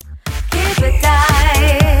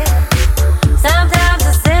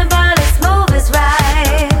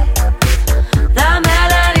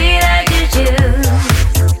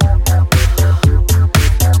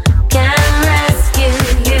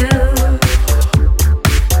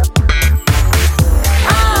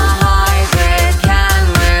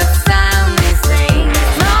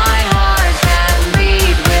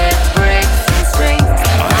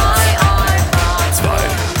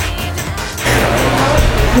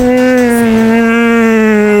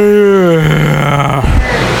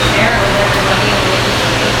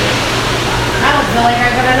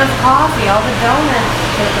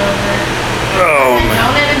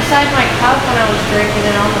drinking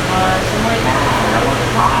it on the bus. I'm like,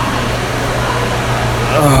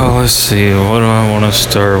 Oh, let's see. What do I want to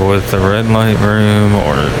start with? The red light room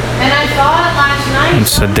or and I saw it last night.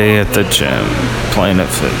 it's a day at the gym, Planet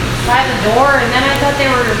Fitness. By the door, and then I thought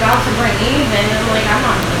they were about to break even. And I'm like, I'm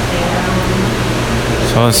not going to stay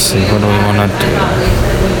down. So let's see. What do we want to do?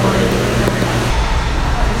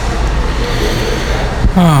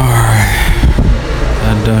 Alright.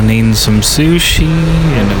 I done eating some sushi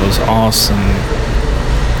and it was awesome.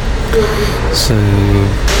 So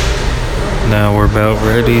now we're about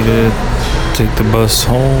ready to take the bus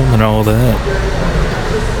home and all that.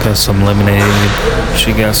 Got some lemonade.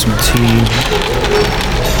 She got some tea.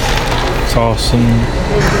 It's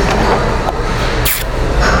awesome.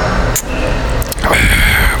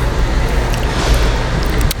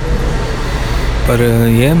 But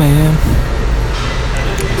yeah, man.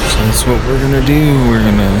 So that's what we're gonna do. We're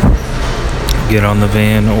gonna get on the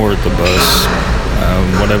van or the bus.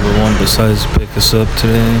 Whatever one decides to pick us up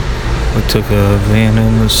today. We took a van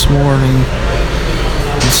in this morning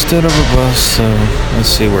instead of a bus, so let's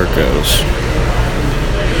see where it goes.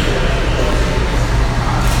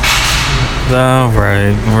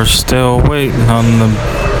 Alright, we're still waiting on the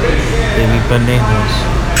baby bananas.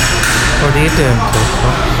 What are you doing, Coco?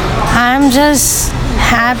 I'm just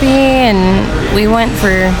happy, and we went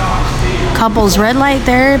for couples red light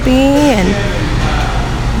therapy, and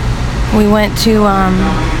we went to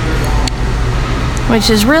which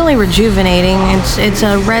is really rejuvenating. It's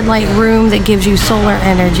a red light room that gives you solar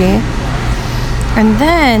energy. And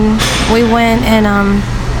then we went and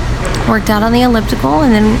worked out on the elliptical,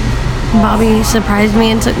 and then Bobby surprised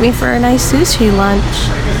me and took me for a nice sushi lunch.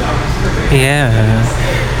 Yeah,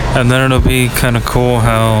 and then it'll be kind of cool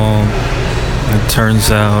how it turns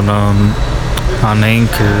out on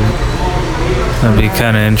Anchor. That'll be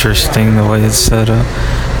kind of interesting the way it's set up.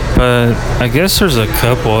 But I guess there's a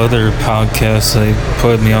couple other podcasts they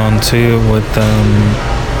put me on too with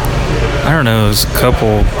I don't know, there's a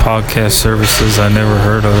couple podcast services I never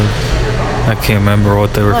heard of. I can't remember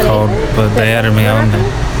what they were called, but they added me on there.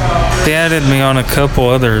 They added me on a couple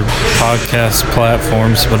other podcast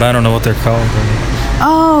platforms, but I don't know what they're called.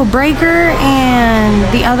 Oh, Breaker and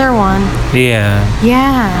the other one. Yeah.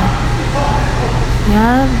 Yeah.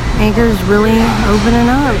 Yeah, Anchor's really opening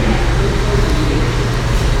up.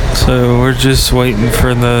 So we're just waiting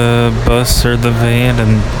for the bus or the van,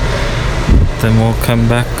 and then we'll come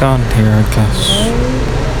back on here, I guess.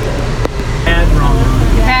 Bad wrong.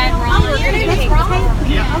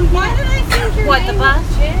 Why did I think you're what, the bus?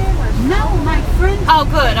 No, my friend. Oh,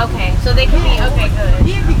 good, okay. So they can be, okay, good.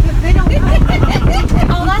 Yeah, because they don't know.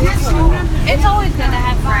 Oh, that's cool. It's always good to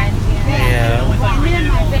have friends, Yeah.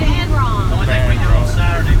 Bad wrong. The only thing we do on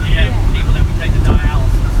Saturday, we have people that we take to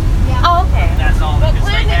dialysis. Oh, okay. That's all. Well, because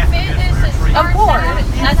they Planet have to go Fitness for is free. of course.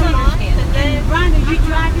 That's understandable. Rhonda, you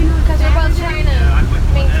driving on Because we're both trying to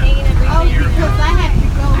maintain everything. Oh, because I have to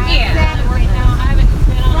go Yeah. Saturday. No, I haven't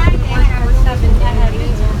been on the work hour stuff and I haven't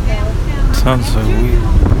either. Sounds so weird.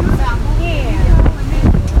 Yeah.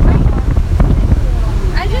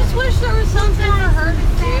 I just wish there was something for her to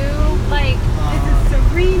do. Like, This is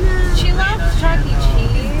Serena. she loves Chuck E.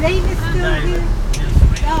 Cheese. David still David. here? Yes,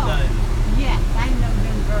 Oh, David. yes, I know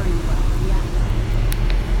them very well. Yeah.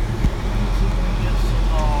 Yes,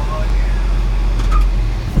 all right.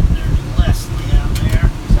 There's Leslie out there.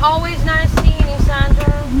 It's always nice seeing you,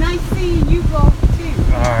 Sandra. Nice seeing you both too.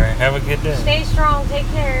 Alright, have a good day. Stay strong. Take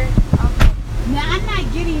care. Okay. Now I'm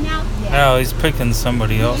not getting out yet. No, he's picking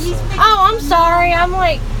somebody else He's up. picking Oh, I'm sorry. I'm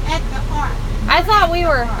like, at the ark. I thought we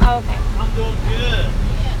were. Oh, okay. I'm doing good.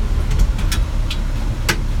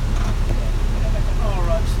 All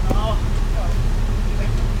right, Snow.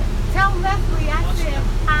 Tell Leslie I said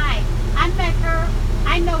hi. I met her.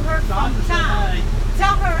 I know her from Sandra said Tom. hey.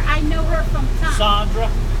 Tell her I know her from Tom. Sandra.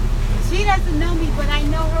 She doesn't know me, but I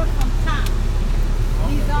know her from Tom.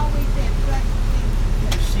 He's always there.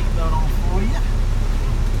 Got a seatbelt on for you.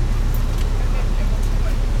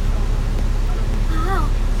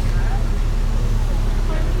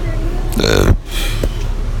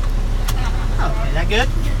 Okay, that good?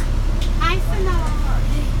 Hi, Sonora.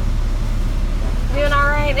 Doing all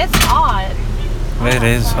right. It's hot. It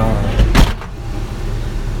is hard.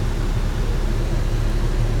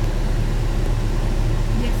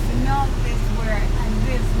 Yes, Sonora is where I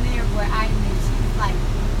lives near where I live. She's like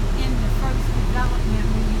in the first development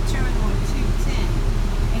when you turn on 210.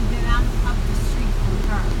 And then I'm up the street from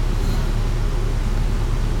her.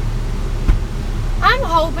 I'm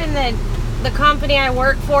hoping that the company I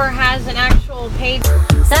work for has an actual paid.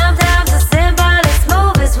 Sometimes I stand by